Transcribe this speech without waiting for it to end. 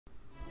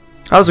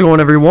How's it going,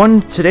 everyone?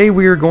 Today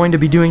we are going to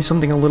be doing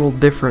something a little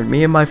different.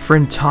 Me and my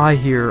friend Ty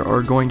here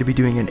are going to be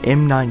doing an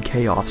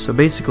M9K off. So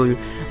basically,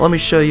 let me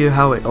show you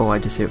how it... Oh, I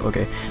just say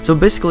okay. So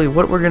basically,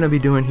 what we're going to be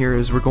doing here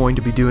is we're going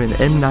to be doing an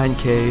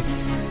M9K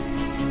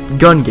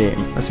gun game,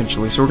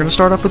 essentially. So we're going to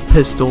start off with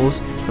pistols,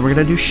 then we're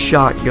going to do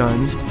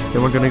shotguns,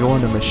 then we're going to go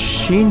on to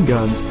machine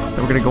guns, then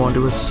we're going to go on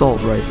to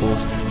assault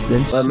rifles,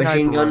 then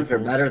machine guns are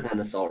better than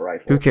assault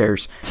rifles. Who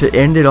cares? To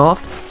end it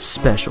off,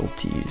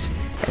 specialties.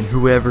 And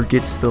whoever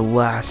gets the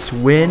last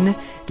win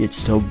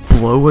gets to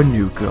blow a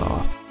nuke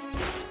off.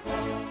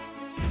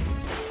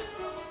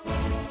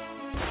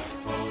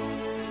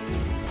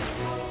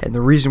 And the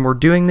reason we're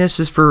doing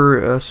this is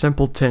for a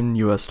simple $10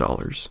 US. 3,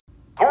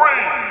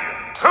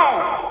 2,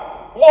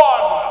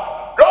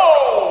 1,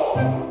 go!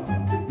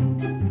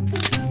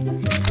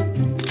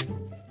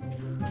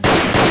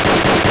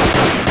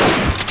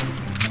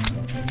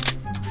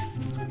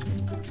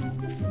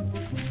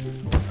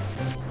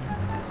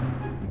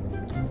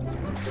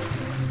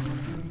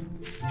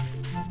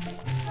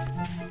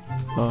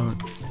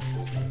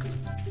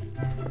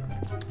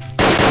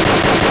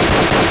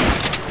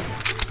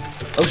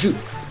 Oh shoot!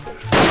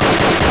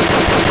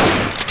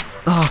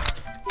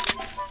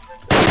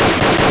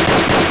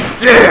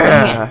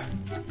 Yeah!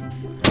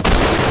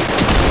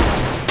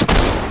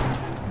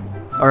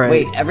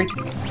 Alright.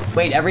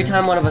 Wait, every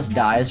time one of us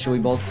dies, should we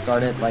both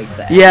start it like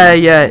that?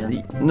 Yeah.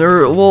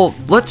 Well,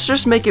 let's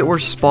just make it where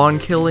spawn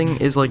killing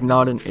is like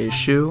not an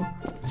issue.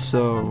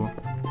 So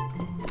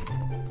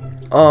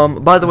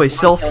by the way,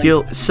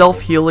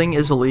 self-healing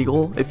is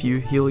illegal if you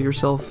heal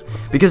yourself.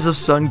 Because of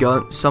some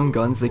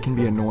guns, they can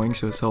be annoying,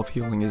 so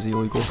self-healing is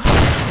illegal.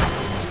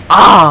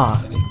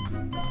 Ah!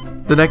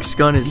 The next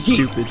gun is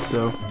stupid,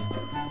 so...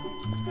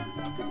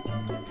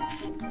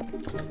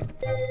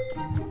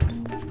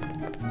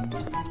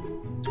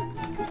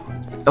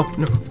 Oh,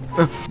 no.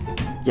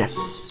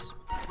 Yes.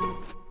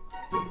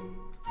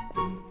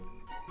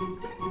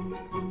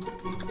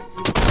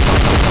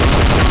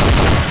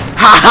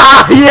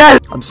 Haha! Yeah!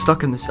 I'm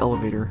stuck in this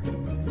elevator.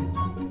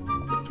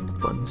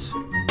 Buttons.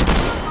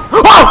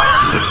 Oh!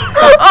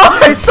 Oh!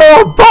 I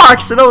saw a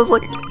box and I was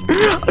like,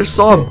 I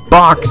saw a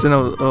box and I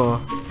was, oh.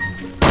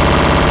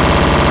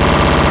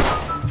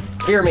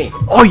 Fear me.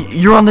 Oh,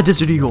 you're on the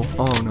Desert Eagle.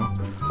 Oh no.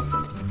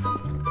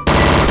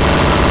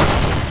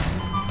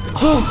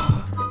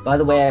 By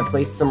the way, I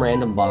placed some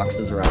random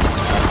boxes around.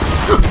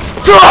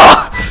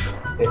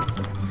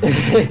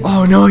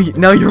 Oh no,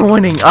 now you're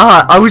winning.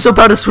 Ah, I was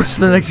about to switch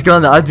to the next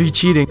gun. I'd be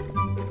cheating.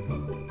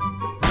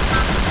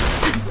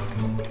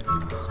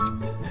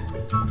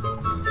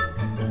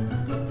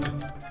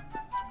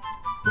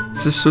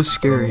 This is so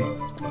scary.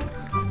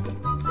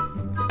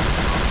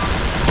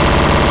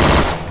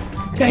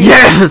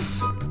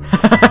 Yes!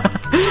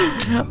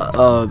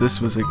 This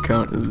was a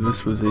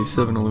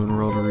 7-Eleven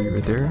robbery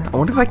right there. I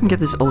wonder if I can get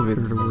this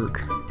elevator to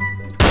work.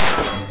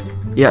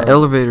 Yeah,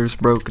 elevator's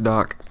broke,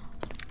 Doc.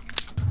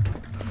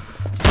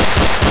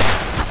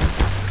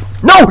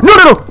 No!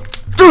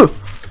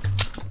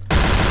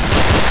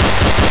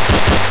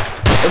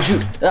 Oh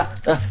shoot!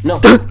 No!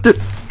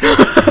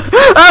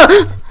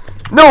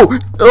 No!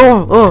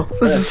 Oh!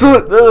 This is so.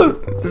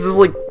 This is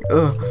like.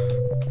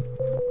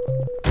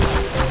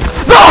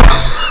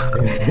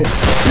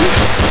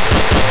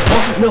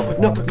 No! No!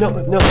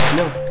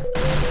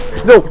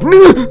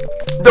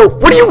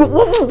 What do you?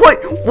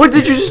 What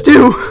did you just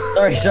do?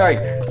 Sorry.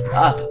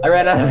 I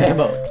ran out of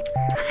ammo.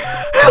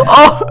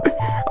 Oh!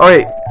 All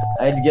right.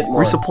 I had to get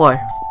more. Resupply.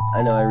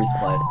 I know. I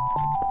resupplied.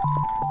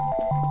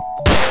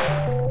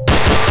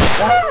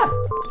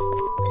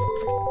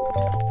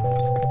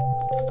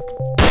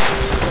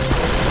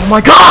 Oh my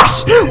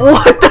gosh!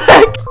 What the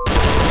heck?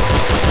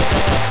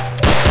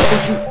 Oh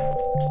shoot!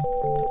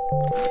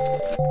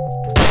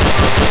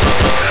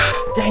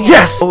 Dang it.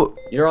 Yes! Oh,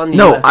 you're on the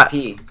no,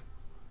 USP.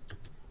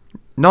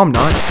 No, I'm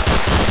not.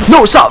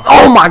 No, stop!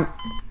 Oh my!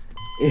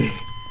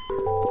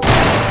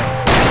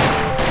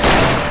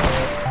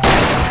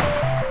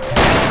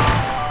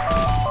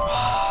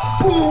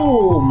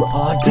 Boom!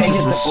 Oh, dang it, the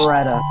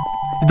Beretta.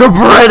 The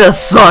Beretta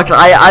sucked.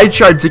 I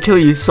tried to kill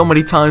you so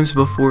many times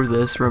before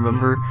this.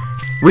 Remember,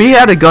 we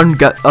had a gun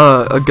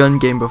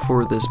game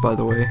before this, by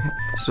the way.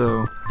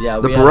 So yeah,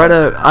 the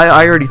Beretta.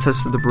 I already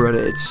tested the Beretta.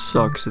 It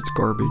sucks. It's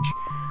garbage.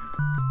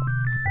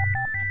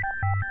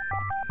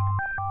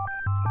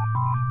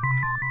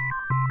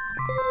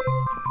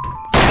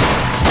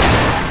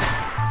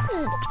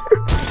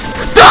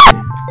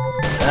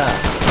 Yeah.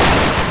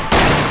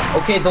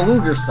 Okay, the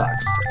Luger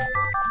sucks.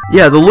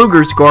 Yeah, the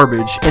Luger's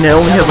garbage, and it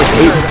only has like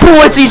 8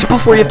 bullets each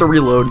before you have to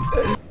reload.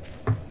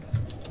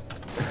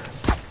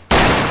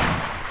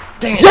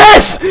 Dang it.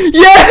 Yes!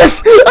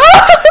 Yes!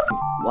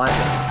 What?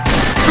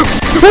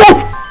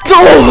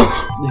 Oh!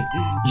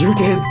 You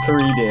did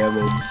 3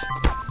 damage.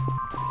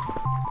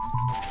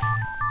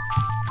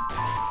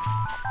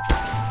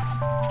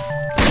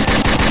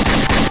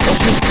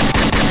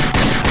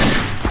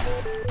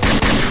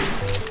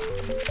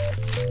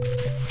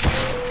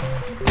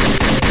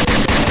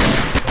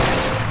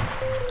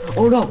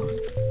 Oh no!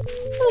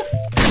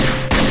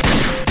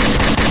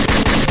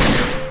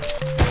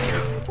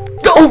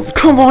 Oh,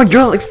 come on,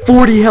 you're at like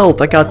 40 health.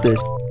 I got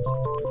this.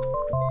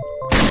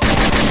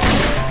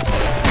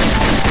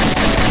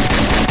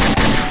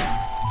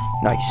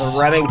 Nice. The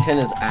Remington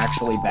is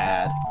actually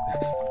bad.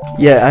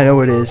 Yeah, I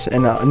know it is.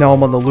 And now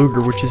I'm on the Luger,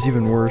 which is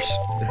even worse.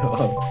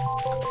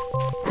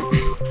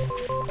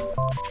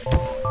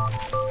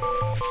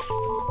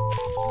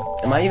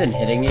 Am I even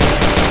hitting you?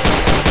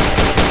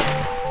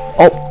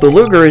 Oh, the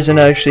Luger isn't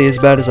actually as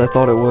bad as I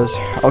thought it was.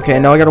 Okay,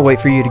 now I gotta wait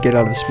for you to get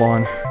out of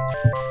spawn.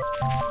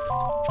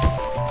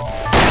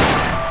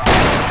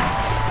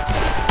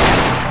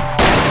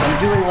 I'm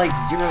doing like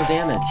 0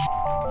 damage.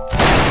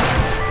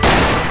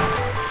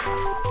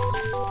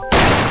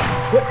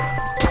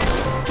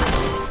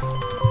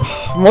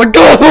 Oh my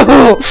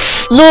god!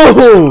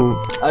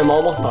 No! I'm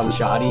almost on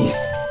shotties.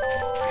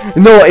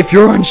 No, if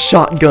you're on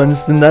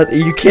shotguns, then that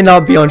you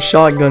cannot be on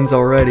shotguns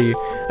already.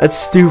 That's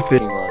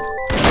stupid.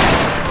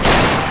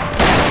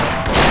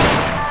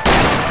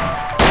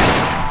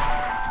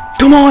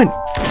 Come on!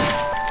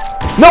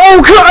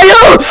 No! I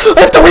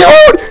have to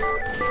reload!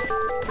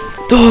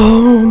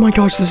 Oh my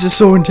gosh, this is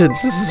so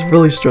intense. This is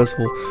really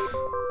stressful.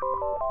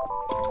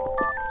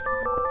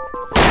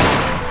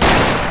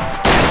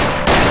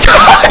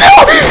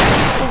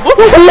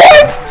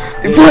 What?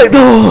 But,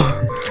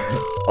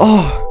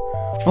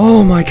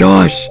 oh my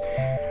gosh.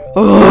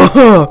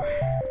 Oh,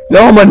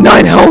 now I'm on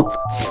 9 health.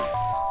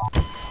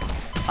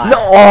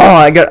 No,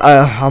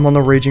 I'm on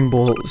the Raging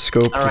Bull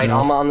scope. Alright,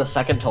 I'm on the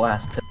second to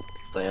last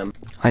pistol.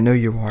 I know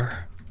you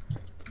are.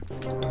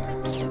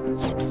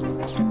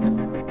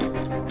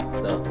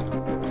 No.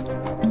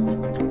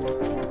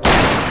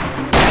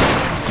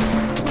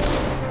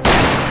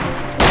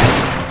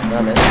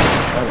 Nah, man.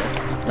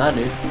 Nah,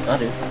 dude. Nah,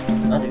 dude.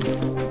 Nah, dude.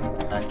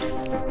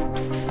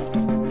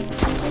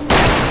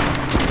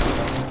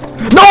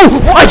 No!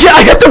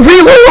 I have to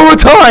reload all the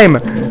time!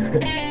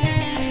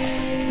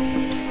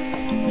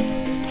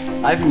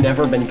 I've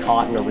never been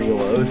caught in a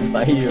reload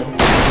by you.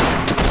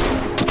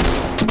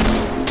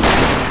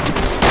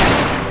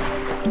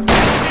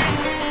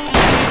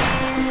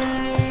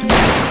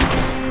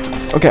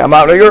 Okay, I'm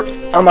out of here.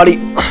 I'm out of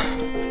here.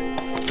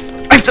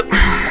 I have to...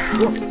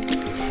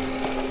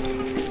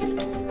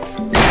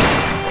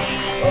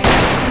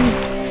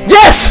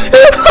 Yes!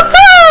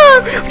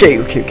 Okay.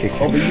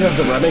 Oh, but you have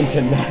the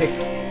Remington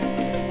next.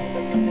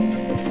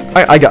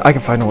 I can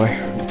find a way.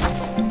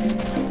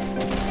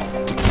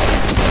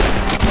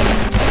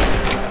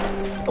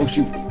 Oh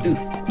shoot, oof.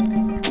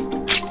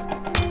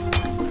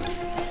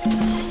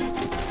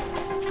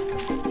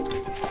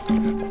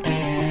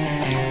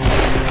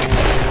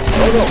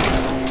 Oh no.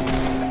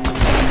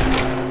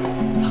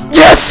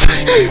 Yes!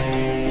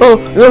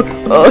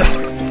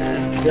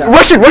 Yeah.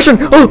 Russian!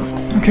 Oh!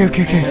 Okay.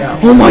 Yeah.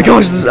 Oh my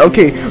gosh, this is...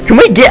 Okay, can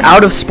we get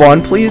out of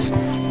spawn, please?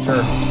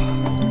 Sure.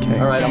 Okay.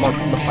 Alright, I'm on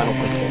the final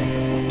pistol.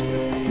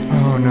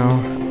 Oh no.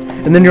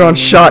 And then you're on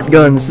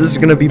shotguns. This is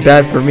gonna be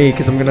bad for me,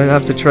 because I'm gonna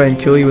have to try and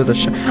kill you with a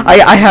shot.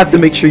 I have to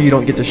make sure you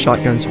don't get the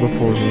shotguns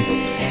before me.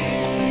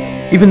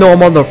 Even though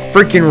I'm on the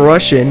freaking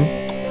Russian.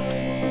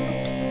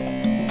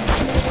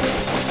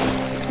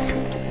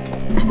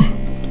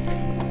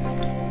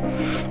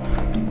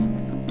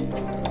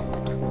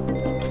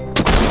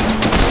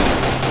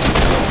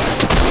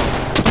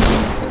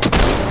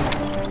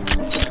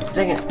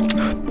 Dang it.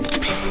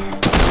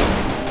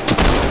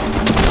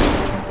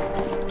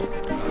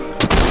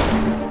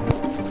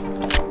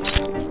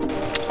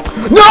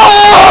 No!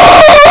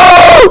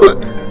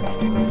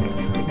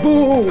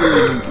 Boom!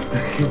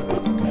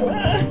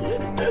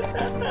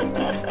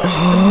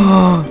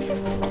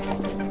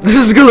 This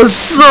is gonna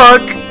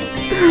suck.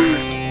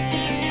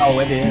 Oh,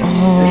 it is.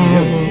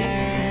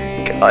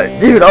 God,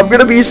 dude, I'm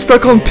gonna be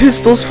stuck on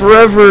pistols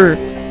forever.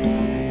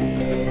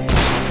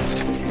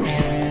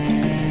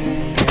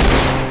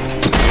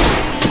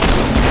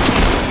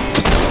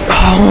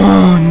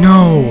 Oh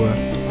no.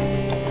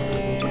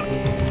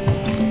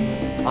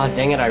 Ah,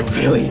 dang it, I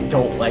really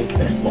don't like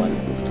this one.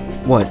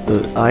 What?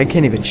 I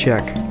can't even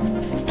check.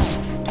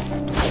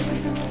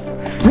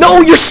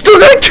 No, you're still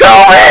gonna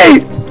kill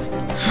me!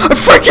 I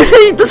freaking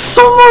hate this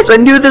so much! I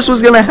knew this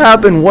was gonna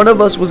happen. One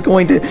of us was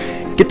going to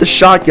get the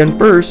shotgun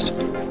first.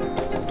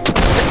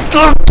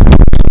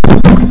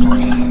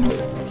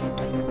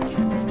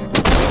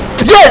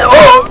 Yeah!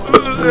 Oh!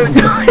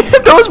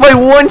 That was my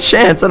one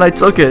chance and I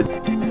took it.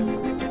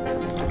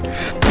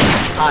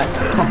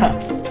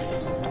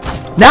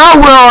 Now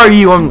where are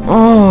you?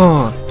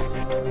 Oh,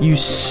 you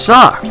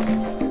suck.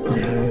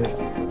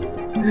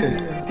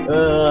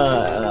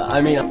 I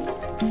mean,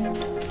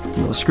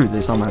 No, screw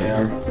this. I'm out of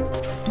here.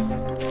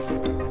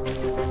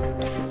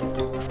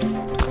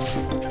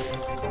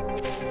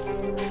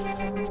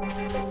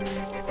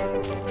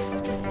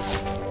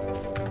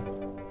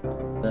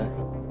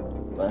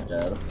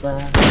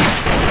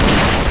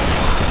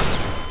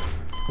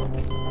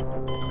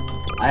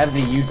 I have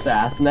the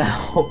USAS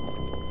now.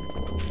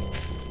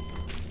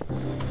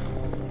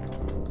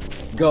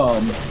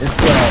 Gun. It's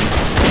gun.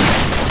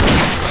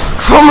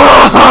 Come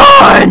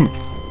on!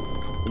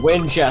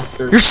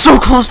 Winchester. You're so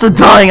close to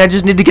dying. I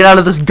just need to get out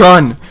of this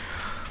gun.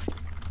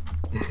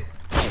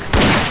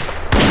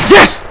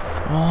 Yes!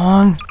 Come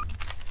on.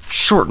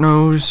 Short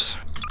nose.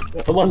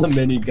 I'm on the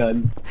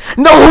minigun.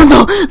 No,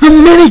 no, the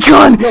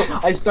minigun! No,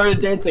 I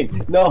started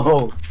dancing.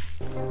 No.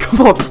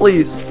 Come on,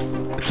 please.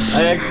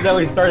 I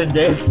accidentally started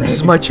dancing. This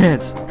is my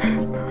chance.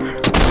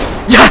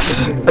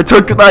 Yes! I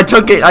took it. I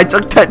took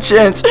that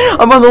chance.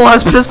 I'm on the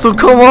last pistol.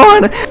 Come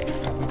on.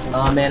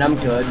 Aw, man, I'm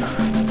good.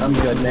 I'm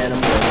good, man. I'm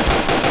good.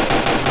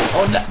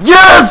 Oh, no.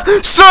 Yes!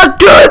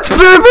 Shotguns,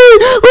 baby!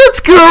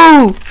 Let's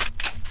go!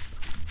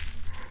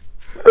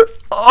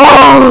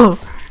 Oh!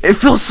 It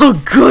feels so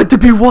good to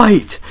be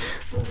white.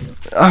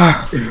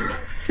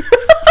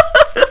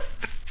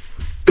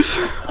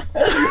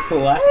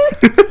 What?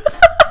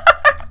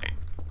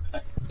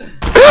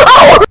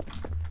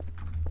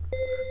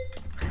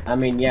 I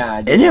mean, yeah.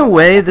 In a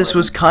way, this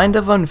was kind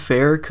of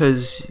unfair,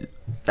 because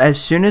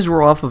as soon as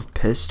we're off of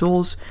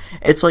pistols,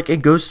 it's like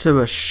it goes to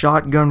a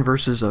shotgun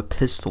versus a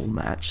pistol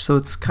match, so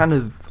it's kind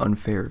of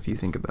unfair if you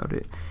think about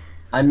it.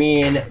 I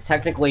mean,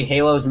 technically,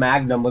 Halo's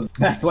Magnum was the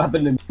best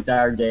weapon in the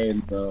entire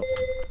game, so...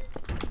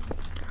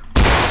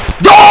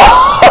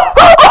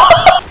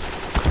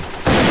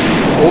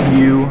 Told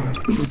you.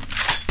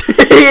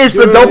 It's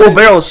the double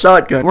barrel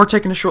shotgun. We're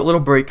taking a short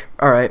little break.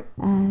 Alright.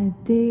 I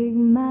dig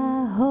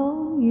my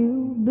hole,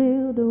 you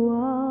build a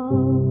wall.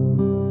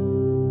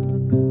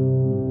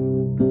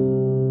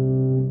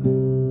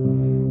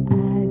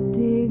 I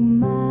dig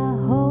my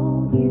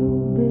hole,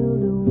 you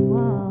build a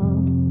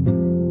wall.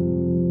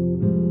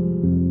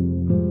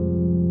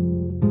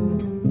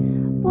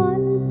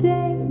 One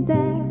day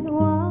that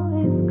wall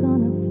is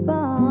gonna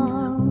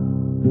fall.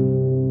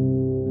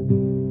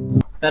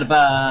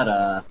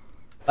 Ba-da-ba-da.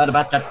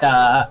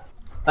 Ba-da-ba-da-da.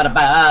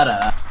 Ba-da-ba-da.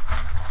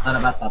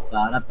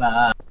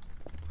 Ba-da-ba-ba-ba-da-ba.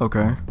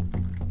 Okay.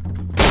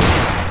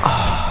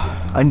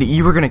 I knew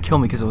you were gonna kill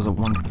me because I was at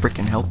 1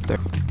 freaking health there.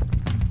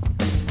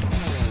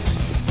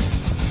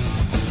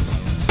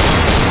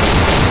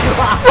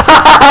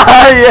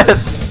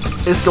 Yes!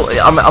 It's cool.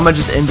 I'm gonna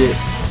just end it.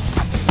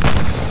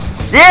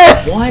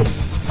 Yeah! What?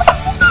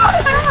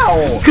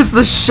 Ow! Because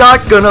the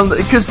shotgun on the,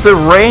 because the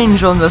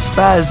range on the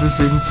spaz is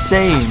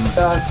insane.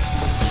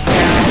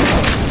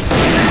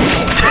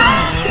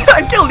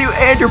 I killed you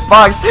and your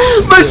box.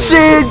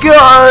 Machine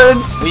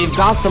guns! We've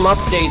got some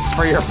updates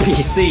for your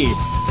PC.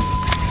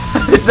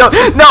 No,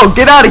 no,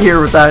 get out of here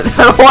with that.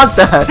 I don't want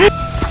that.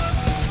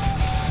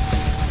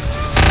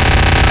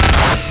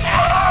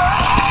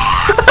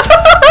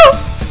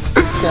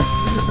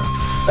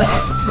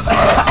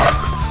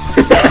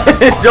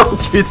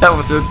 Don't do that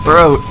with your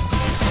throat.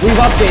 We've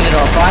updated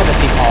our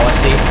privacy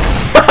policy.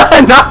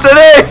 Not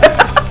today!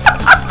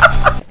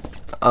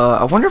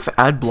 I wonder if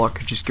AdBlock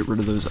could just get rid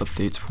of those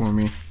updates for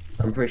me.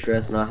 I'm pretty sure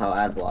that's not how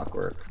AdBlock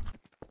works.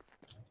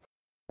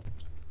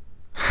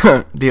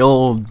 The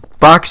old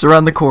box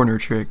around the corner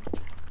trick.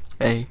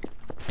 Hey.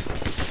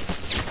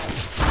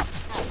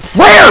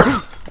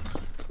 Where?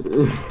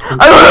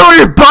 I don't know where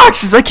your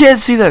box is. I can't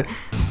see that.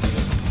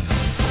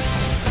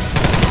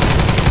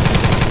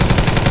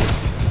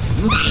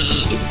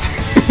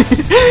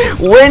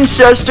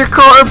 Winchester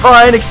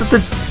carbine, except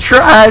it's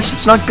trash.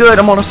 It's not good.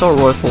 I'm on assault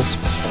rifles.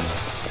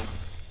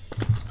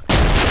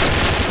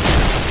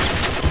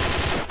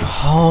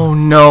 Oh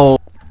no.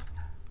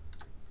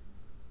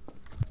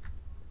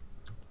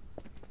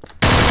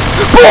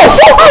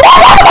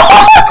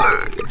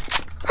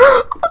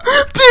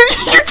 Dude,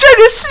 you're trying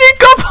to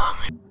sneak up on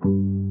me.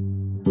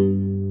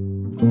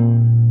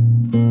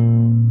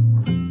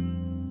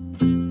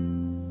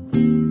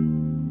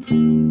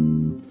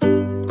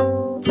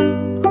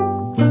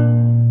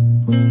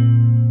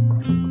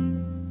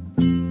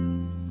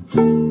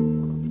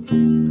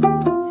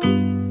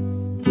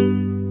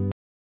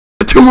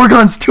 2 more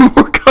guns, 2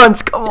 more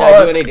guns, come Did I do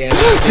on! any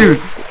damage? Dude!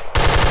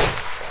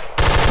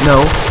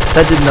 No,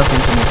 that did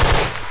nothing to me.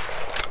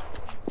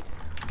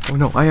 Oh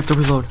no, I have to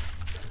reload.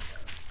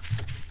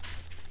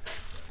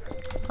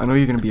 I know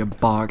you're gonna be a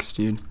box,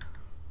 dude.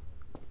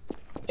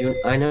 Dude,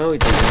 I know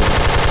it didn't.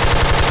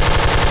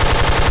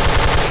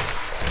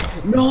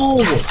 No!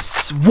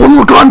 Yes! 1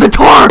 more gun, the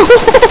tar!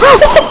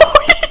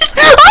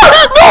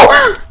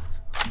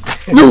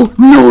 No!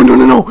 No, no, no,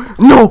 no, no!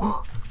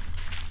 No!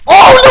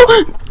 Oh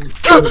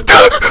no!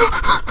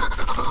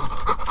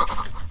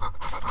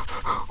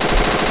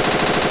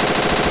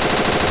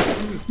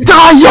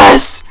 Die,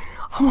 yes!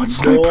 I want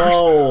snipers.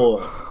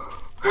 Whoa!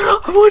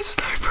 I want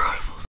sniper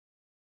rifles.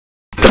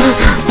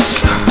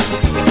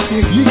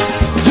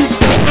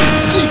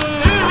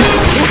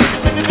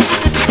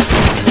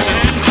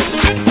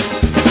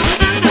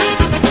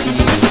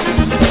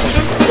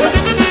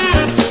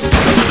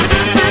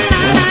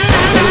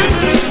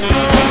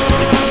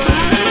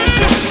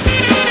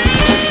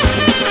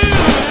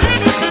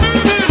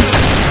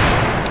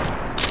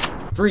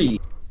 Three,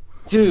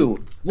 2,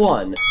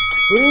 1.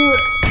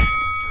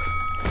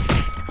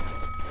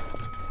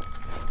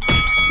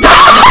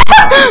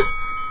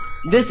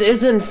 This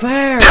isn't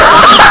fair!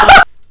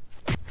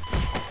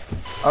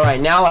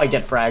 Alright, now I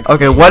get fragged.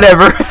 Okay,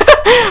 whatever.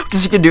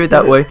 Because you can do it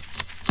that way.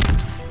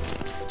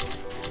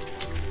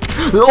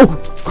 Oh!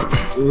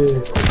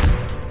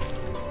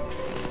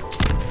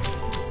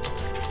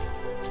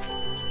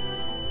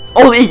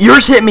 Oh,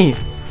 yours hit me.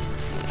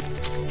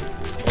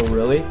 Oh,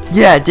 really?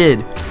 Yeah, it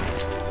did.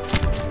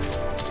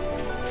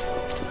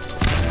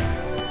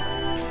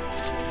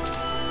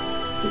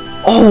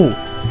 Oh,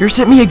 yours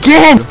hit me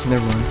again.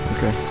 Never mind.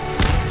 Okay.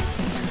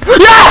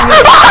 Yes!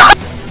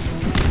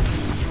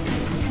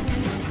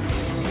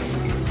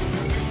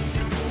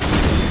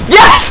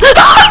 Yes!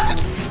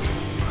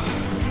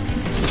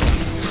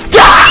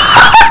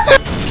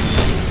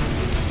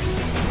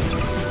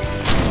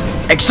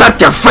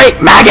 Accept your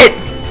fate, maggot!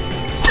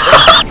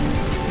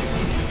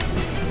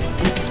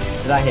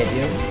 Did I hit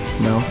you?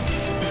 No.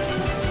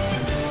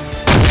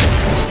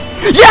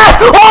 Yes!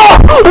 Oh!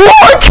 Oh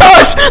my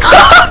gosh!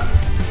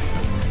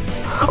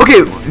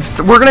 Okay,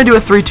 we're gonna do a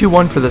 3, 2,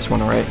 1 for this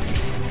one, alright?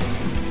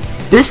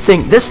 This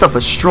stuff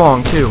is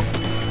strong too.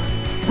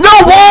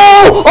 No!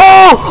 Oh!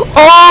 Oh!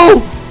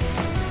 Oh!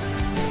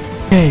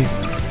 Hey.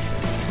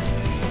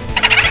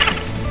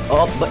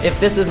 Oh, but if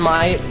this is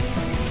my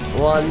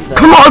one, then...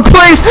 Come on,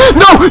 please! No!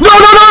 No! No! No!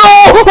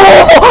 No!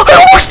 Oh! I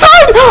almost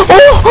died!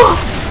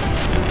 Oh!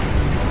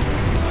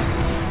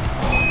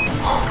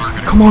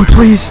 Come on,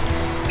 please!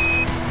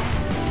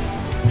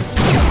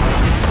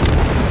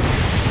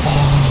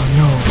 Oh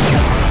no!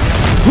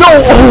 No!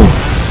 Oh!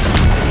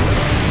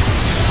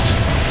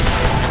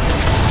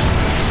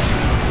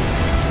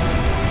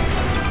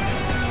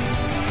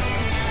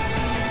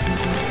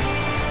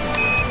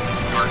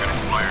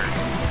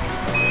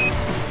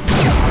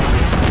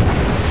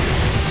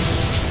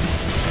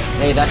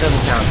 Hey, that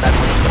doesn't count. That's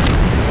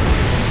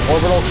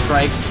orbital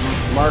strike,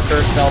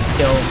 marker,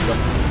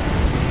 self-kills.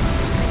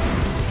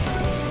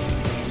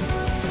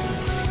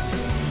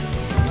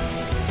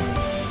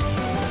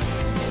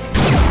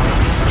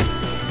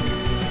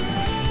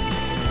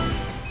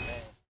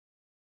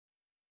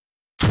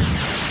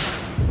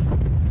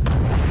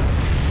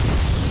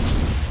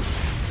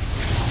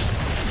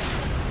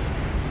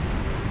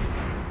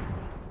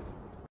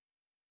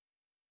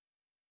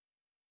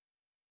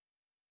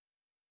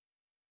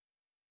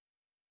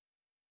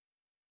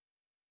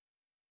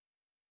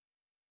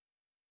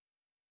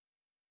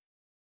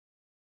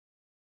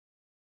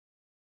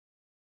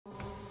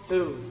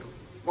 Two,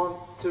 1,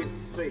 2,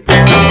 3.